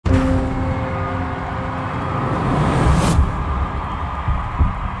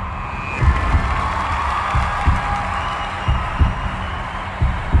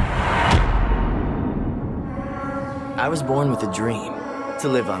was born with a dream to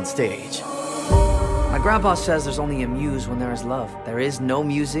live on stage. My grandpa says there's only a muse when there is love. There is no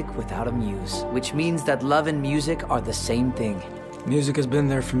music without a muse, which means that love and music are the same thing. Music has been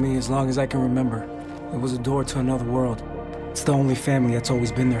there for me as long as I can remember. It was a door to another world. It's the only family that's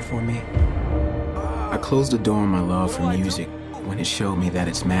always been there for me. I closed the door on my love for music when it showed me that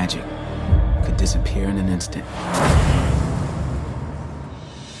its magic could disappear in an instant.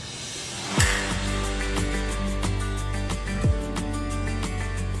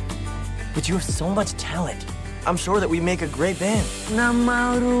 But you have so much talent. I'm sure that we make a great band. Una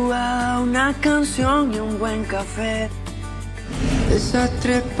madrugada, una canción y un buen café. Esas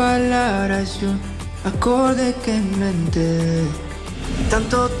tres palabras y un acorde que inventé.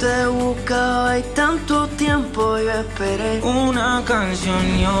 Tanto te buscaba y tanto tiempo yo esperé. Una canción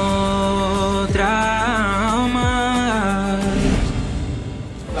y otra más.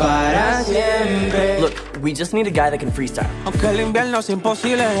 Para siempre. Look, we just need a guy that can freestyle. Aunque el invierno sea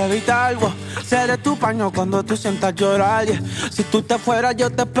imposible de evitar algo, seré tu paño cuando tú sientas llorar. Si tú te fueras, yo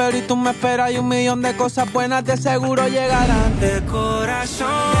te espero y tú me esperas. Y 1.000.000 de cosas buenas de seguro llegarán. De corazón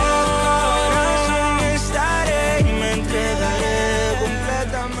estaré y me entregaré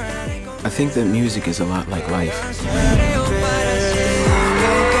completamente. I think that music is a lot like life.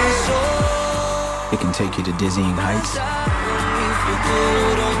 It can take you to dizzying heights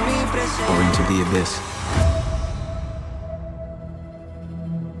or into the abyss.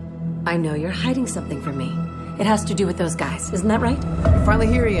 I know you're hiding something from me. It has to do with those guys, isn't that right? You're finally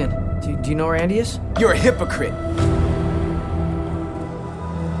here, Ian. Do you know where Andy is? You're a hypocrite.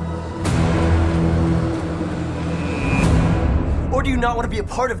 Or do you not want to be a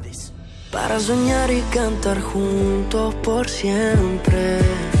part of this? Para soñar y cantar juntos por siempre.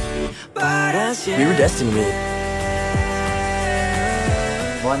 Para siempre. We were destined to meet.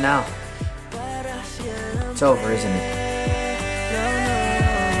 What now? It's over, isn't it?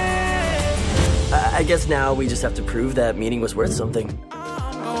 I guess now we just have to prove that meeting was worth something.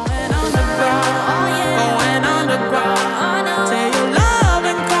 Oh, yeah.